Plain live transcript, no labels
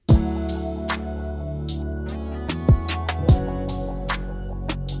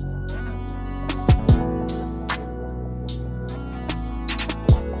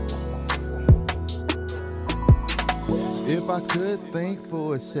I could think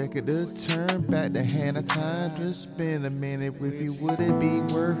for a second to turn back the hand of time, just spend a minute with you, would it be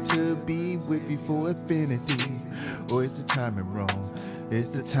worth to be with you for infinity? Or is the timing wrong?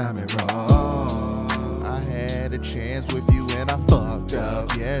 Is the timing wrong? I had a chance with you and I fucked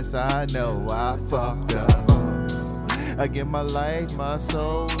up. Yes, I know I fucked up. I give my life, my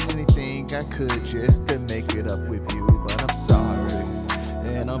soul, anything I could just to make it up with you. But I'm sorry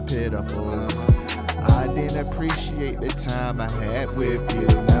and I'm pitiful. I didn't appreciate the time I had with you.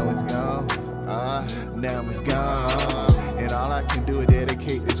 Now it's gone, now it's gone. And all I can do is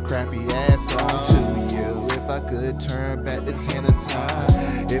dedicate this crappy ass song to you. If I could turn back the hand of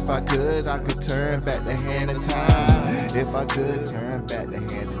time, if I could turn back the hand of time. If I could turn back the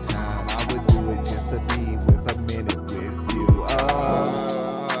hands of time, I would do it just to be with a minute with you.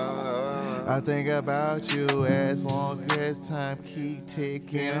 I think about you as long as time keep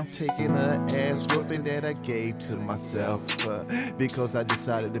ticking. I'm taking the ass whooping that I gave to myself because I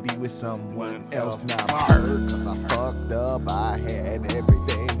decided to be with someone else. Now I'm hurt cause I fucked up. I had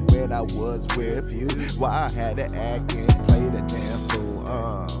everything when I was with you. Why I had to act and play the damn fool.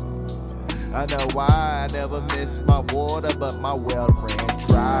 I know why I never missed my water, but my well ran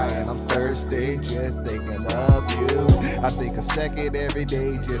dry and I'm thirsty just thinking of you. I think a second every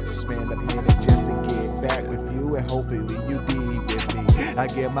day just to spend a minute just to get back with you, and hopefully you be with me. I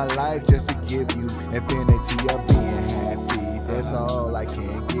give my life just to give you infinity of being happy. That's all I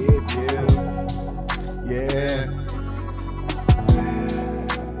can give you. Yeah.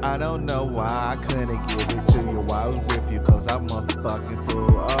 I don't know why I couldn't give it to you while I was with you, cause I'm a fucking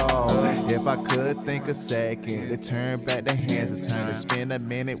fool. Oh, if I could think a second to turn back the hands of time, to spend a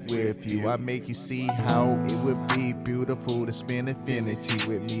minute with you, I make you see how it would be beautiful to spend infinity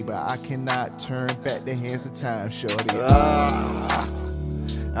with me. But I cannot turn back the hands of time, shorty. I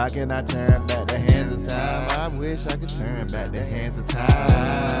cannot turn back the hands of time. I wish I could turn back the hands of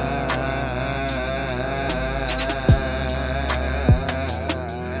time.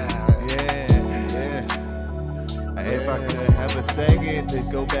 If I could have a second to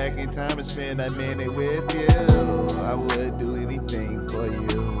go back in time and spend a minute with you, I would do anything for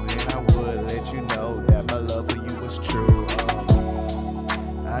you, and I would let you know that my love for you was true.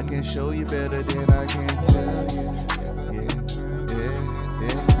 I can show you better than I can tell you.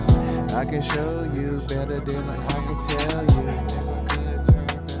 Yeah. I can show you better than I can tell you.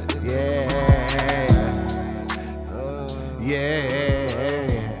 Yeah.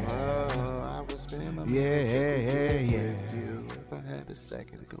 If I had a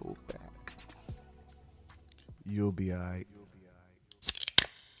second to go back, you'll be alright.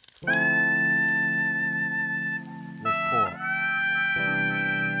 Let's pour.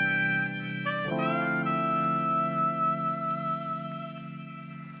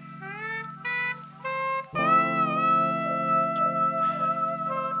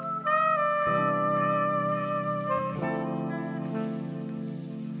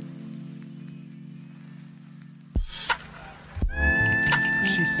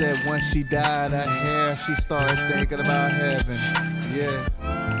 She said once she dyed her hair, she started thinking about heaven. Yeah.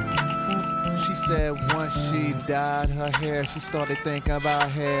 She said once she dyed her hair, she started thinking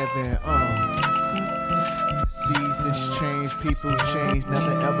about heaven. Seasons change, people change,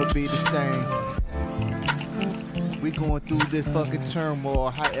 never ever be the same. We going through this fucking turmoil,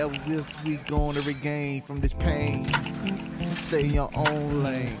 however this we gonna regain from this pain. Stay in your own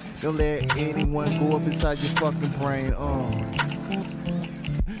lane, don't let anyone go up inside your fucking brain.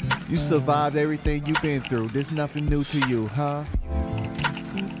 You survived everything you've been through. There's nothing new to you, huh?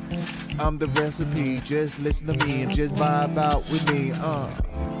 I'm the recipe. Just listen to me and just vibe out with me,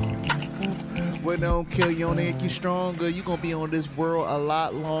 What don't kill you, only make you stronger. You gonna be on this world a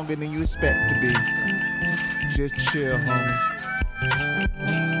lot longer than you expect to be. Just chill, homie.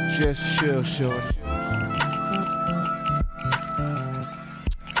 Just chill, shorty.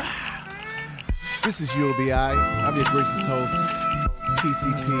 This is You'll Be Alright. I'm your gracious host,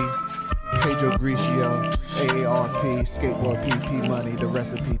 PCP, Pedro Grigio, AARP, Skateboard PP Money, the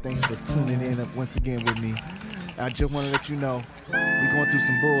recipe. Thanks for tuning in once again with me. I just want to let you know, we're going through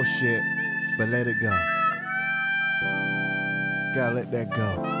some bullshit, but let it go. Gotta let that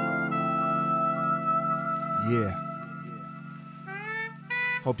go. Yeah.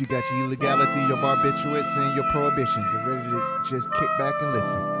 Hope you got your illegality, your barbiturates, and your prohibitions and ready to just kick back and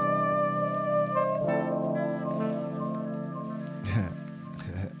listen.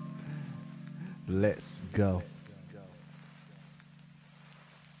 Let's go.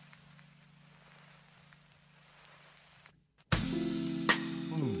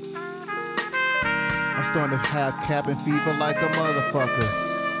 I'm starting to have cabin fever like a motherfucker.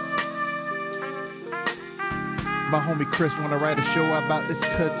 My homie Chris wanna write a show about this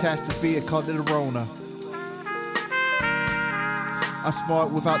catastrophe and called it a Rona. I'm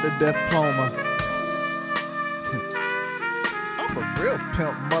smart without the diploma. I'm a real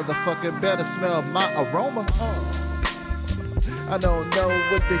pimp, motherfucker. Better smell my aroma. I don't know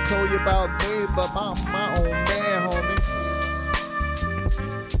what they told you about me, but I'm my own man, homie.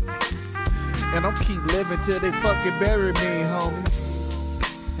 And I'll keep living till they fucking bury me, homie.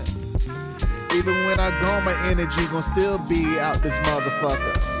 Even when I gone, my energy gon' still be out this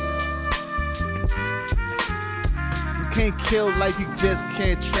motherfucker. You can't kill life, you just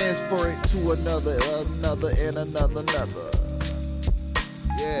can't transfer it to another.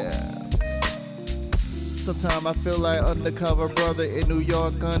 Yeah. Sometimes I feel like undercover brother in New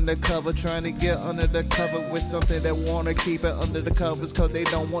York, undercover, trying to get under the cover with something that wanna keep it under the covers, cause they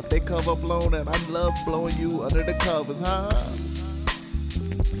don't want their cover blown, and I love blowing you under the covers, huh?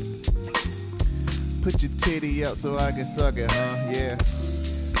 Put your titty out so I can suck it, huh? Yeah.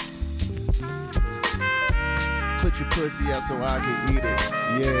 Put your pussy out so I can eat it,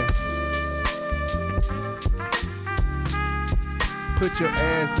 yeah. Put your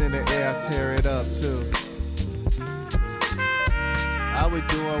ass in the air, tear it up too. I was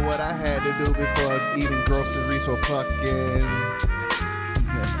doing what I had to do before eating groceries for fucking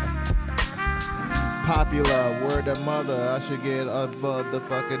popular. Word of mother, I should get a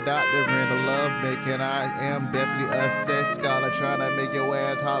motherfucking doctor in the love making. I am definitely a sex scholar, trying to make your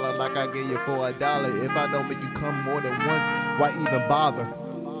ass holler like I get you for $1. If I don't make you come more than once, why even bother?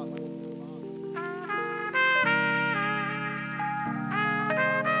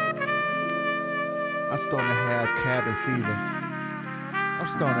 I'm starting to have cabin fever. I'm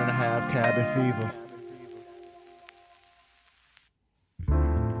starting to have cabin fever.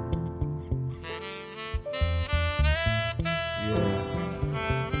 Yeah,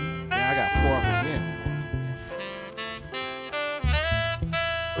 I got pork again.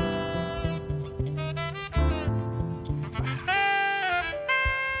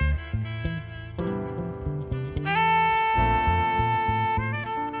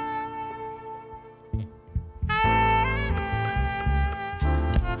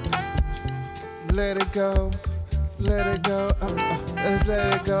 Let it go, let it go, let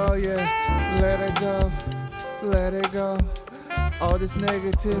it go, yeah. Let it go, let it go. All this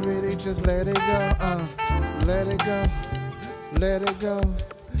negativity, just let it go, let it go, let it go.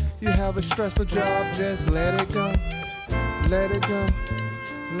 You have a stressful job, just let it go, let it go,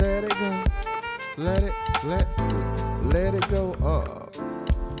 let it go, let it go.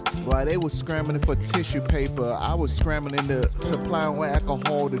 While they was scrambling for tissue paper, I was scrambling to supply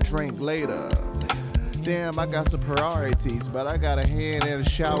alcohol to drink later. Damn, I got some priorities, but I got a hand in a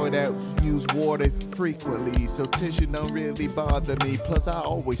shower that use water frequently, so tissue don't really bother me. Plus, I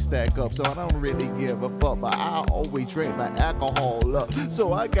always stack up, so I don't really give a fuck, but I always drink my alcohol up.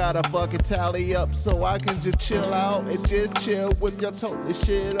 So I gotta fucking tally up so I can just chill out and just chill with your tote this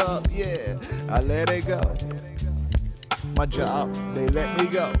shit up, yeah. I let it go. My job, they let me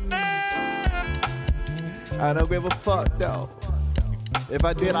go. I don't give a fuck though. If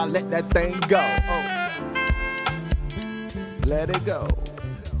I did, I let that thing go. Let it go.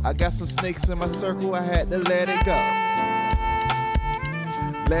 I got some snakes in my circle, I had to let it go.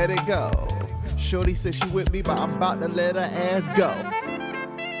 Let it go. Shorty said she with me, but I'm about to let her ass go.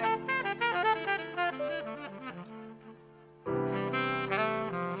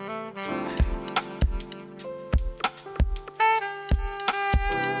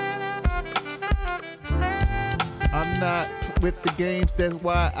 I'm not with the games, that's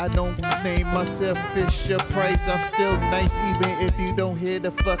why I don't name myself Fisher Price. I'm still nice even if you don't hear the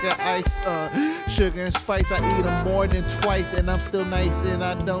fucking ice. Sugar and spice, I eat them more than twice, and I'm still nice and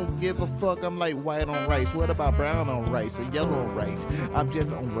I don't give a fuck. I'm like white on rice. What about brown on rice or yellow on rice? I'm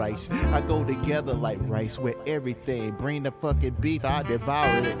just on rice. I go together like rice with everything. Bring the fucking beef, I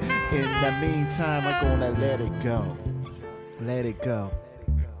devour it. In the meantime, I'm gonna let it go. Let it go.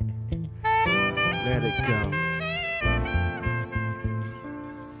 Let it go.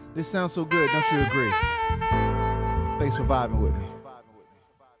 This sounds so good, don't you agree? Thanks for vibing with me.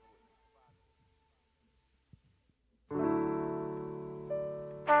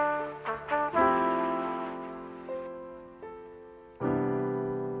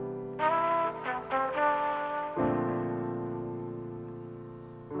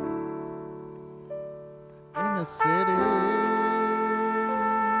 In the city,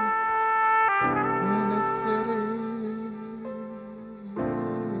 in the city.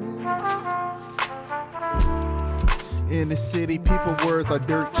 In the city, people words are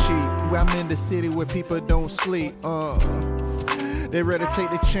dirt cheap. I'm in the city where people don't sleep. They rather take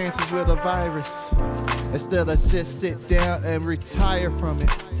the chances with a virus instead of just sit down and retire from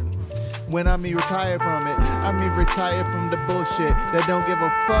it. When I mean retire from it, I mean retire from the bullshit that don't give a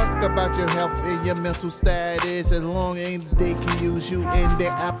fuck about your health and your mental status. As long as they can use you in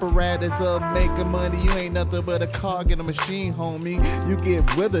their apparatus of making money, you ain't nothing but a cog in a machine, homie. You get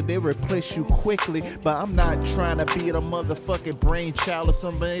withered, they replace you quickly. But I'm not trying to be the motherfucking brainchild of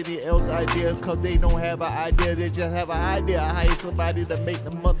somebody else's idea, cause they don't have an idea, they just have an idea. I hire somebody to make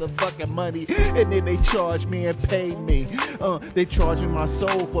the motherfucking money, and then they charge me and pay me. They charge me my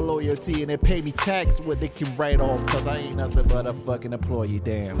soul for loyalty, and they pay me tax what they can write off, cause I ain't nothing but a fucking employee,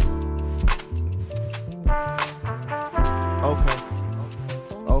 damn. Okay.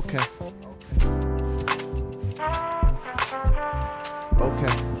 Okay.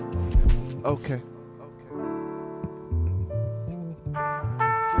 Okay. Okay.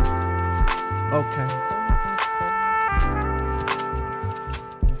 Okay.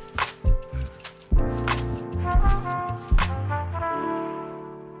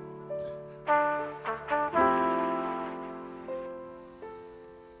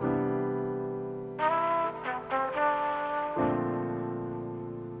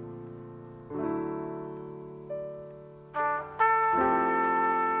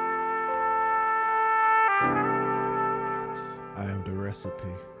 I am the recipe.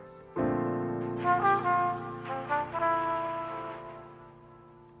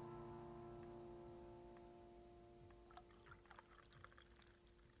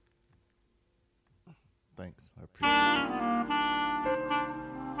 Thanks, I appreciate it.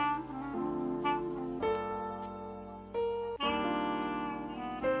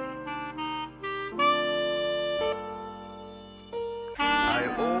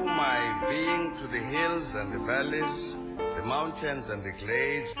 I owe my being to the hills and the valleys, the mountains and the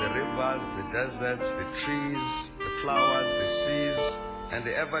glades, the rivers, the deserts, the trees, the flowers, the seas, and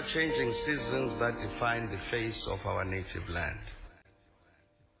the ever-changing seasons that define the face of our native land.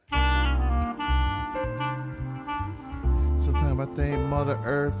 Sometimes I think Mother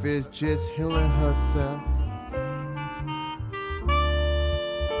Earth is just healing herself.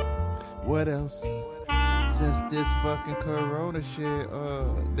 What else? Since this fucking corona shit,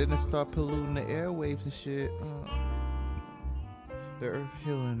 didn't start polluting the airwaves and shit. The earth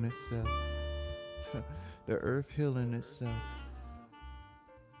healing itself. The earth healing itself.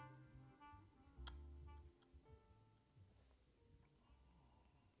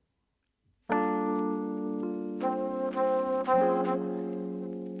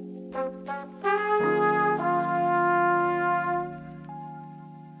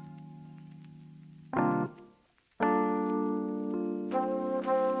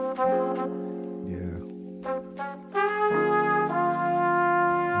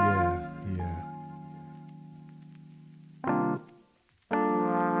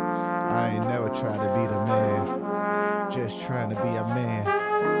 I ain't never tried to be the man, just trying to be a man.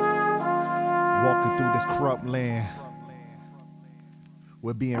 Walking through this corrupt land.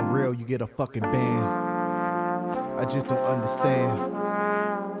 Where being real, you get a fucking ban. I just don't understand.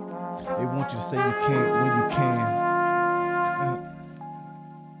 They want you to say you can't when you can.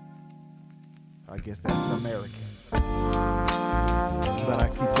 I guess that's American. But I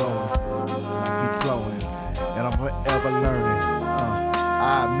keep going, I keep flowing, and I'm forever learning.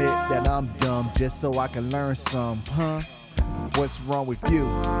 I admit that I'm dumb just so I can learn some, huh? What's wrong with you?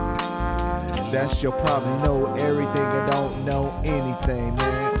 That's your problem. You know everything and don't know anything,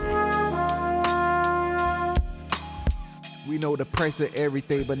 man. We know the price of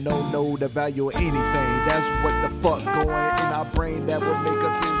everything, but don't know the value of anything. That's what the fuck going in our brain that will make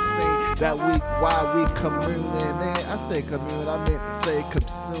us insane. That why we commune, man. I say commune, I meant to say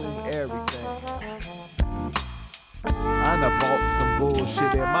consume everything. I done bought some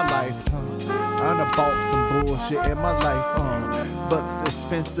bullshit in my life, I done bought some bullshit in my life, but the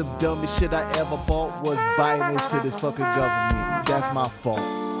expensive, dumbest shit I ever bought was buying into this fucking government. That's my fault.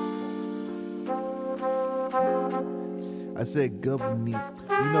 I said government.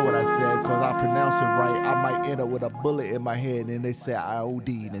 You know what I said, cause I pronounce it right. I might end up with a bullet in my head and they say I OD'd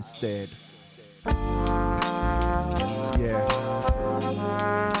instead. Yeah.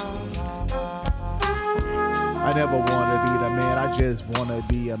 I never wanna be the man, I just wanna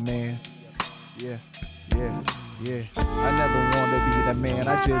be a man. Yeah, yeah, yeah. I never wanna be the man,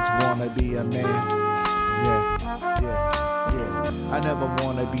 I just wanna be a man. Yeah, yeah, yeah. I never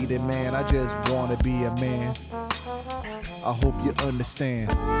wanna be the man, I just wanna be a man. I hope you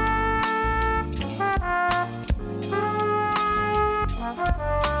understand.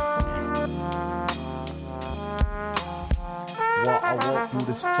 While I walk through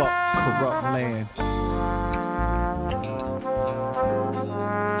this corrupt land.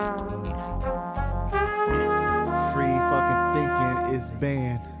 this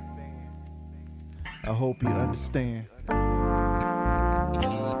band. I hope you understand.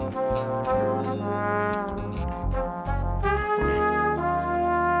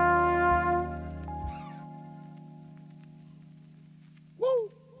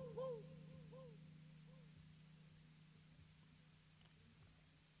 Woo!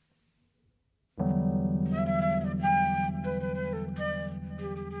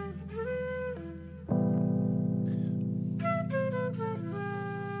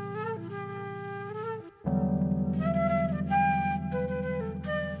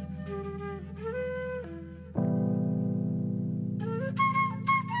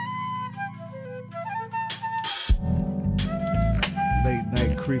 Late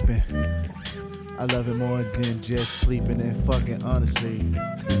night creeping. I love it more than just sleeping and fucking, honestly.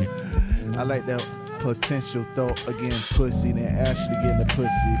 I like that potential thought again, pussy, than actually getting the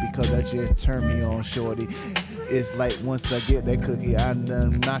pussy, because that just turned me on, shorty. It's like once I get that cookie, I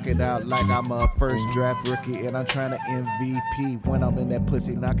done knock it out like I'm a first draft rookie, and I'm trying to MVP when I'm in that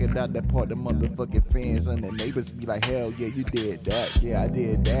pussy, knock it out that part. The motherfucking fans and the neighbors be like, hell yeah, you did that. Yeah, I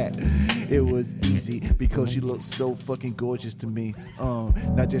did that. It was easy because she looked so fucking gorgeous to me.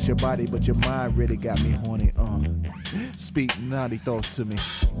 Not just your body, but your mind really got me horny. Speak naughty thoughts to me.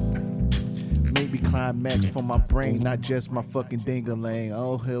 Make me climax for my brain, not just my fucking ding-a-ling.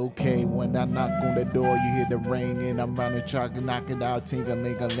 Oh, okay, when I knock on the door, you hear the ring, and I'm round the chalk and knock it out,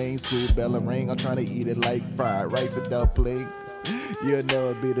 ting-a-ling-a-ling, school bell and ring. I'm trying to eat it like fried rice and dumpling. You'll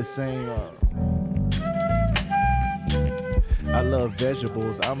never be the same. I love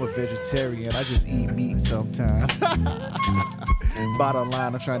vegetables, I'm a vegetarian, I just eat meat sometimes. Bottom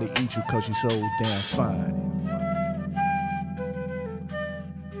line, I'm trying to eat you cause you're so damn fine.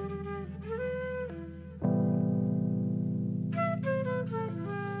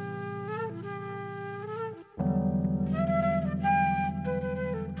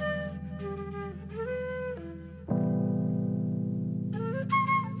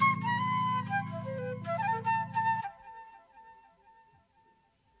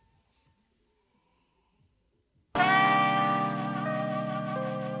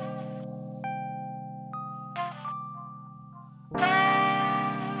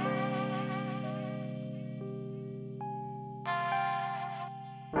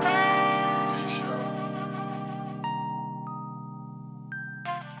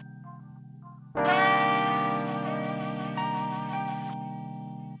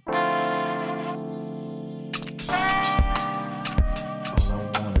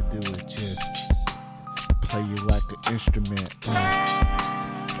 Play you like an instrument.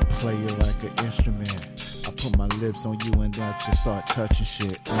 Play you like an instrument. I put my lips on you and then I just start touching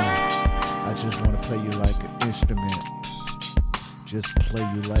shit. I just wanna play you like an instrument. Just play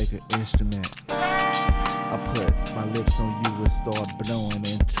you like an instrument. I put my lips on you and start blowing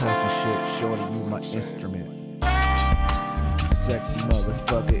and touching shit. Shorty, you my instrument. Sexy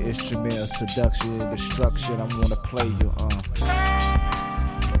motherfucker instrument of seduction and destruction. I wanna play you,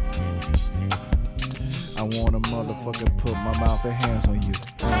 I wanna motherfucking put my mouth and hands on you.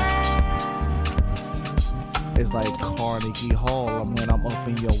 It's like Carnegie Hall when I'm up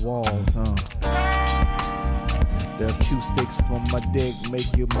in your walls, The acoustics from my dick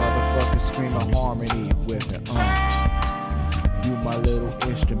make you motherfucking scream in harmony with it, You my little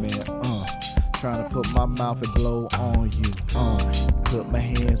instrument, Trying to put my mouth and blow on you, Put my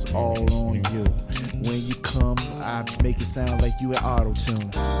hands all on you. When you come, I make it sound like you in auto-tune.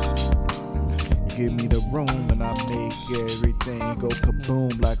 Give me the room and I make everything go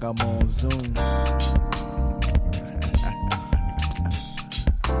kaboom like I'm on Zoom.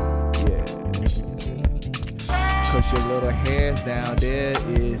 Yeah. Cause your little hairs down there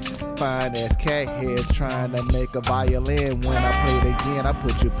is fine as cat hairs trying to make a violin. When I play it again, I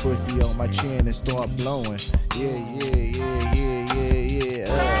put your pussy on my chin and start blowing.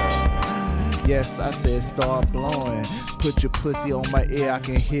 Yes, I said start blowing. Put your pussy on my ear, I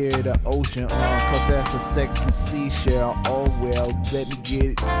can hear the ocean, cause that's a sexy seashell. Oh well, let me get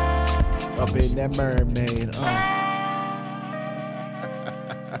it up in that mermaid,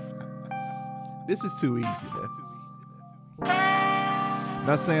 This is too easy, man.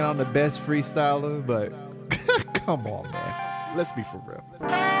 Not saying I'm the best freestyler, but come on, man. Let's be for real.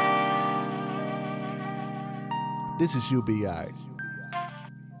 This is UBI.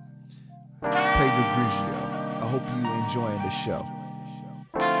 Pedro Grigio. I hope you enjoying the show.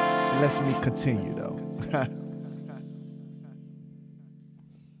 Let me continue though.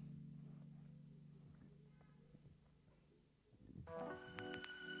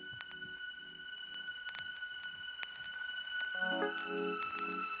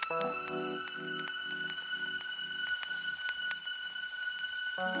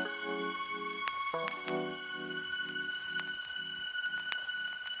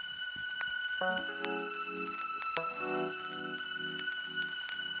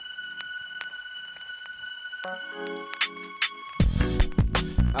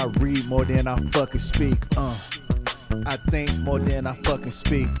 I read more than I fucking speak, I think more than I fucking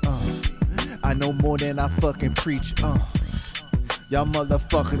speak, I know more than I fucking preach, Y'all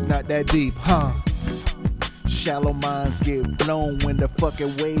motherfuckers not that deep, huh? Shallow minds get blown when the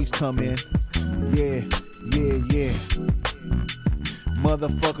fucking waves come in. Yeah.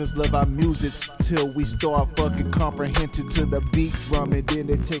 Motherfuckers love our music till we start fucking comprehending to the beat drum and then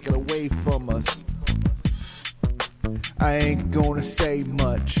they take it away from us. I ain't gonna say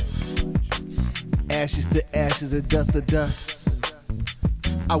much. Ashes to ashes and dust to dust.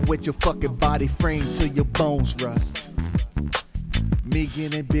 I wet your fucking body frame till your bones rust. Me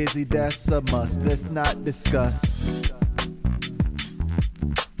getting busy, that's a must. Let's not discuss.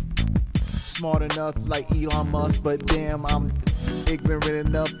 Smart enough like Elon Musk, but damn, I'm ignorant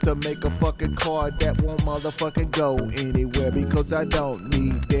enough to make a fucking car that won't motherfucking go anywhere because I don't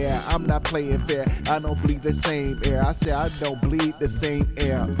need there. I'm not playing fair. I don't bleed the same air. I say I don't bleed the same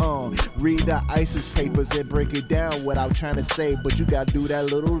air. Read the ISIS papers and break it down what I'm trying to say, but you gotta do that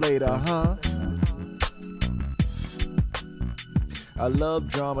a little later, huh? I love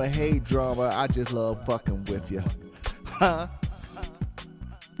drama, hate drama. I just love fucking with you, huh?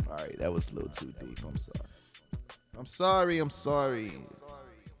 Alright, that was a little too deep. I'm sorry.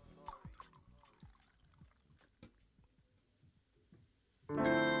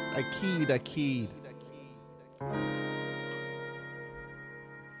 I keyed.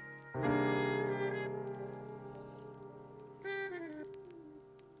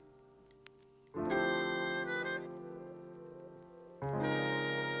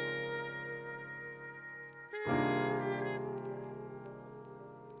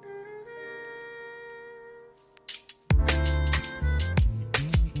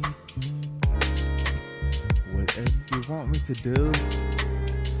 Whatever you want me to do,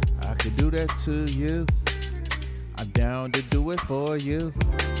 I could do that to you. I'm down to do it for you.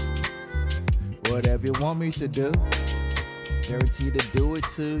 Whatever you want me to do, guaranteed to do it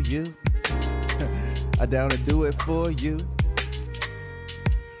to you. I'm down to do it for you.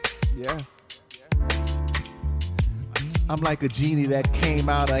 Yeah. I'm like a genie that came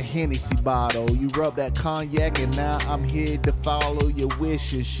out a Hennessy bottle. You rub that cognac and now I'm here to follow your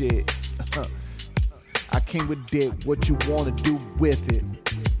wish and shit. I came with it, what you wanna do with it.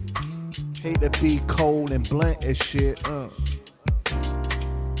 Hate to be cold and blunt as shit,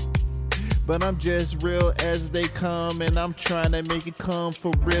 But I'm just real as they come, and I'm trying to make it come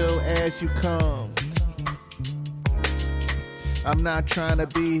for real as you come. I'm not trying to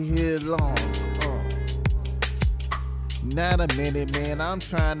be here long, Not a minute, man, I'm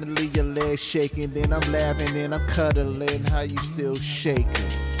trying to leave your legs shaking, then I'm laughing, then I'm cuddling, how you still shaking?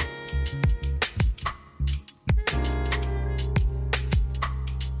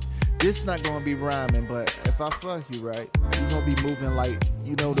 This not gonna be rhyming, but if I fuck you right, you gonna be moving like,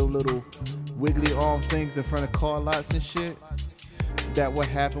 you know, the little wiggly arm things in front of car lots and shit. That what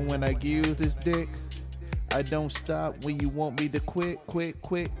happen when I give you this dick. I don't stop when you want me to quit.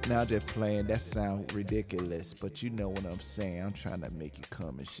 Now just playing, that sound ridiculous, but you know what I'm saying. I'm trying to make you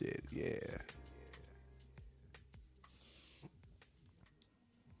come and shit, yeah.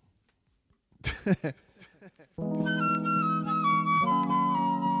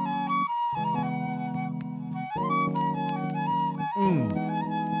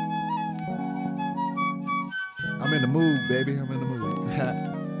 I'm in the mood, baby. I'm in the mood.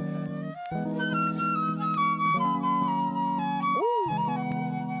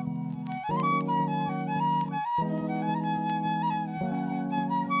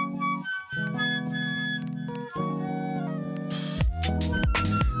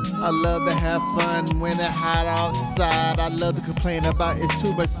 I love to have fun when it's hot outside. I love to complain about it's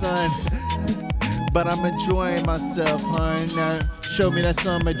too much sun. But I'm enjoying myself, hun. Now show me that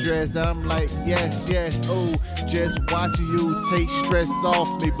summer dress. I'm like, yes, oh, just watching you take stress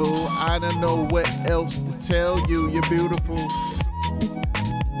off me, boo. I don't know what else to tell you. You're beautiful.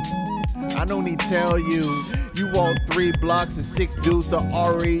 I don't need to tell you. You walk 3 blocks and 6 dudes that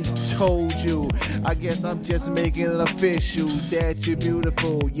already told you. I guess I'm just making it official that you're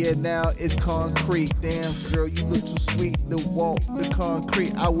beautiful. Yeah, now it's concrete. Damn, girl, you look too sweet to walk the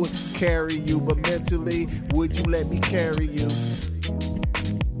concrete. I would carry you, but mentally, would you let me carry you?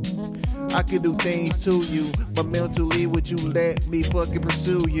 I could do things to you, but mentally, would you let me fucking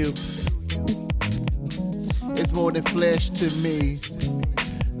pursue you? It's more than flesh to me.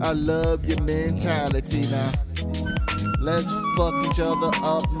 I love your mentality now. Let's fuck each other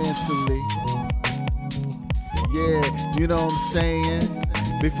up mentally. Yeah, you know what I'm saying?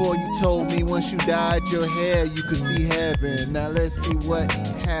 Before you told me once you dyed your hair you could see heaven. Now let's see what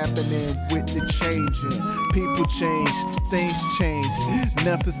happening with the changing. People change, things change,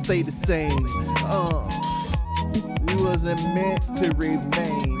 nothing stay the same. We wasn't meant to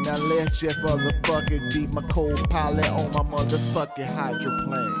remain. Now let your motherfucker be my co-pilot on my motherfucking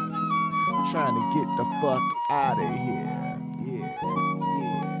hydroplane. Trying to get the fuck out of here. Yeah.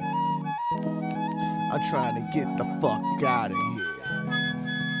 I'm trying to get the fuck out of here.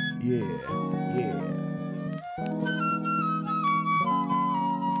 Yeah.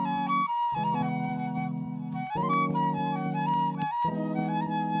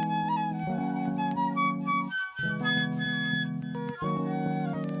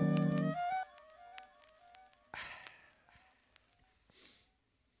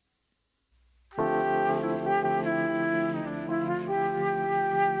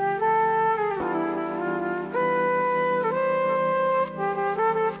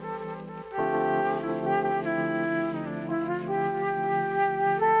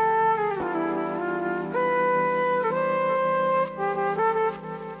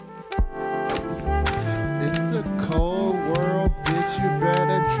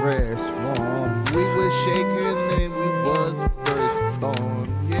 Dress warm. We was shaking and we was first born,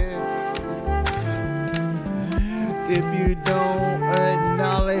 yeah. If you don't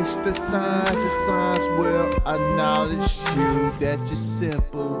acknowledge the signs will acknowledge you. That you're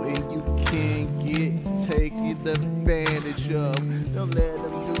simple and you can't get taken advantage of. Don't let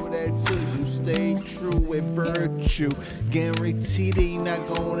them do that to you. Stay true with virtue. Guaranteed they not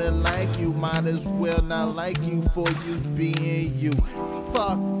gonna like you. Might as well not like you for you being you.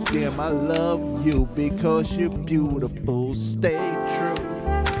 Fuck them, I love you because you're beautiful. Stay true.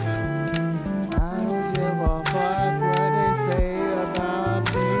 I don't give a fuck what they say about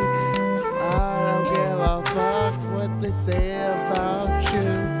me. I don't give a fuck what they say about you.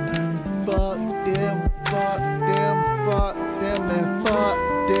 Fuck them, and fuck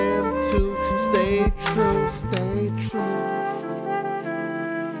them too. Stay true, stay true.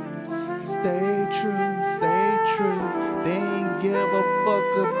 Stay true, stay true. They ain't give a fuck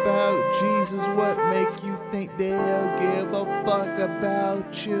about Jesus. What make you think they'll give a fuck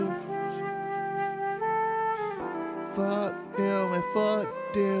about you? Fuck them and fuck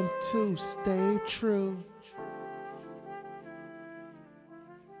them too. Stay true.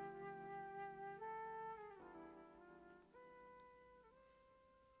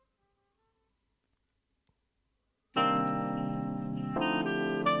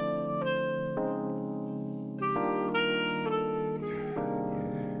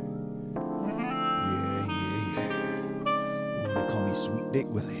 Sweet Dick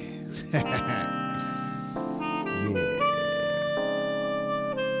Willie. Yeah.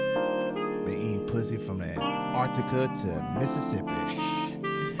 Been eating pussy from Antarctica to Mississippi.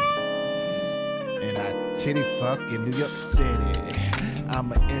 And I titty fuck in New York City.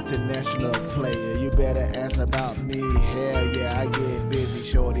 I'm an international player. You better ask about me. Hell yeah, I get busy.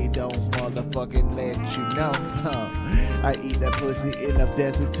 Shorty don't motherfucking let you know. I eat that pussy in the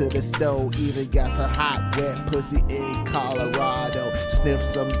desert to the stove. Even got some hot, wet pussy in Colorado. Sniff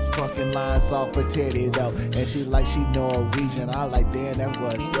some fucking lines off her titty though. And she like she Norwegian. I like, damn, that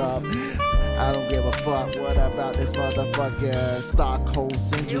what's up. I don't give a fuck what about this motherfucker Stockholm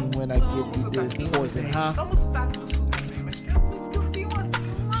syndrome when I give you this poison, huh?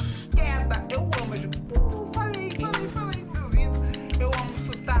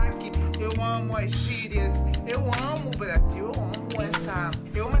 Eu amo o Brasil,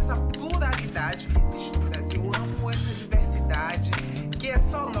 eu amo essa pluralidade que existe no Brasil, eu amo essa diversidade que é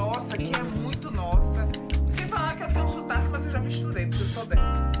só nossa, que é muito nossa. Sem falar que eu tenho um sotaque, mas eu já misturei, porque eu sou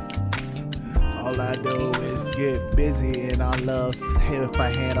dessas. All I do is get busy and I love if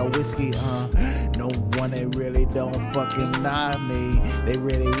I had a whiskey, no one that really don't fucking lie me. They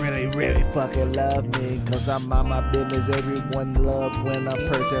really fucking love me. Cause I mind my business. Everyone love when a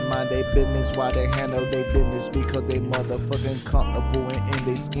person mind their business while they handle their business. Because they motherfucking comfortable and in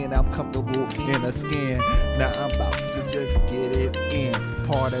their skin. I'm comfortable in the skin. Now I'm about to just get it in.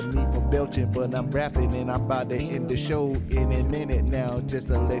 Pardon me for belching, but I'm rapping and I'm about to end the show in a minute now. Just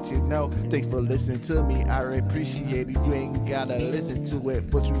to let you know, thanks for listening to me. I appreciate it. You ain't gotta listen to it,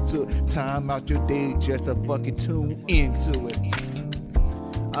 but you took time out your day just to fucking tune into it.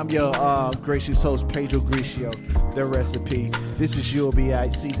 I'm your gracious host, Pedro Grishio, The Recipe. This is You'll Be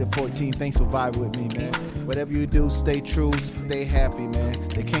Alright, season 14. Thanks for vibing with me, man. Whatever you do, stay true, stay happy, man.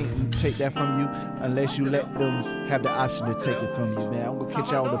 They can't take that from you unless you let them have the option to take it from you, man. I'm gonna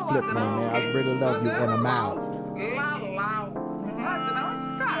catch y'all on the flip one, man. I really love you, and I'm out.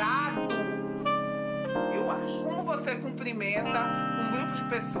 você cumprimenta um grupo de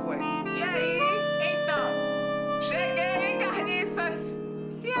pessoas. E aí, então, cheguei, hein, carniças?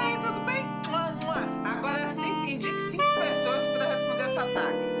 E aí, tudo bem? Agora sim, indique 5 pessoas para responder esse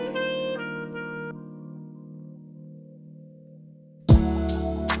ataque.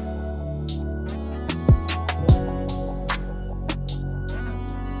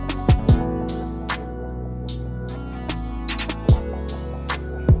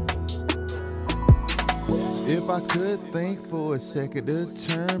 If I could think for a second to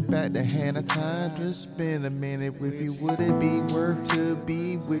turn back the hand of time, just spend a minute with you, would it be worth to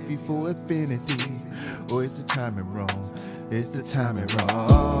be with you for infinity? Or is the timing wrong? Is the timing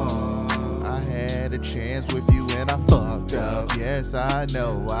wrong? I had a chance with you and I fucked up. Yes, I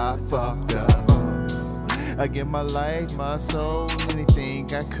know I fucked up. I give my life, my soul,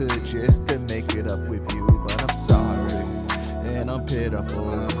 anything I could just to make it up with you, but I'm sorry and I'm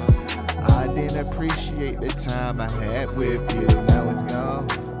pitiful. I didn't appreciate the time I had with you. Now it's gone,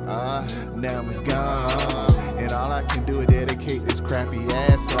 now it's gone. And all I can do is dedicate this crappy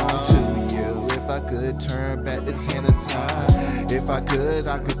ass song to you. If I could turn back the hand of time, if I could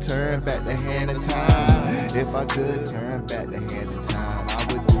turn back the hand of time. If I could turn back the hands of time, I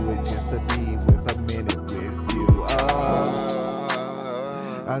would do it just to be with a minute with you.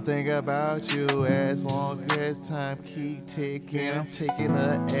 I think about you as long as time keep ticking. I'm taking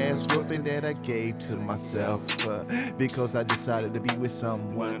the ass whooping that I gave to myself because I decided to be with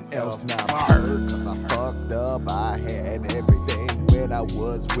someone else. Now I'm hurt cause I fucked up. I had everything when I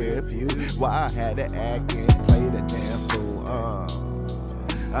was with you. Why I had to act and play the damn fool.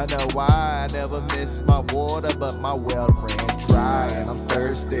 I know why I never missed my water, but my well ran dry and I'm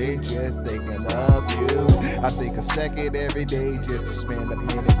thirsty just thinking of you. I think a second every day just to spend a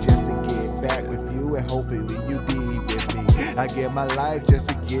minute just to get back with you, and hopefully you be with me. I give my life just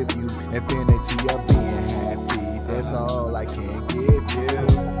to give you infinity of being happy. That's all I can give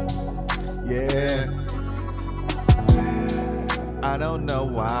you. Yeah. I don't know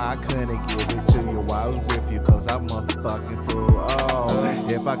why I couldn't give it to you while I was with you, cause I'm a fucking fool. Oh,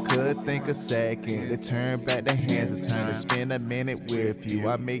 if I could think a second to turn back the hands of time, to spend a minute with you,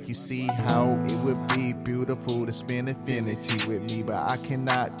 I make you see how it would be beautiful to spend infinity with me. But I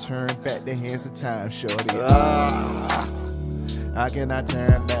cannot turn back the hands of time, shorty. I cannot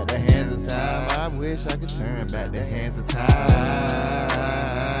turn back the hands of time. I wish I could turn back the hands of time.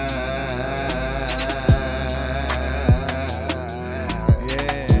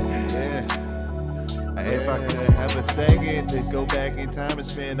 If I could have a second to go back in time and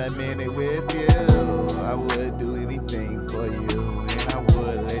spend a minute with you, I would do anything for you, and I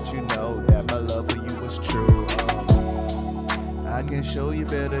would let you know that my love for you was true. I can show you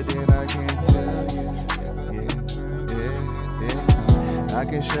better than I can tell you. Yeah. I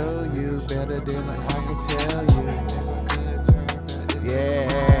can show you better than I can tell you. Yeah.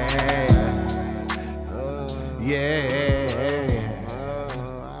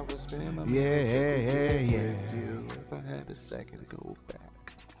 If I had a second to go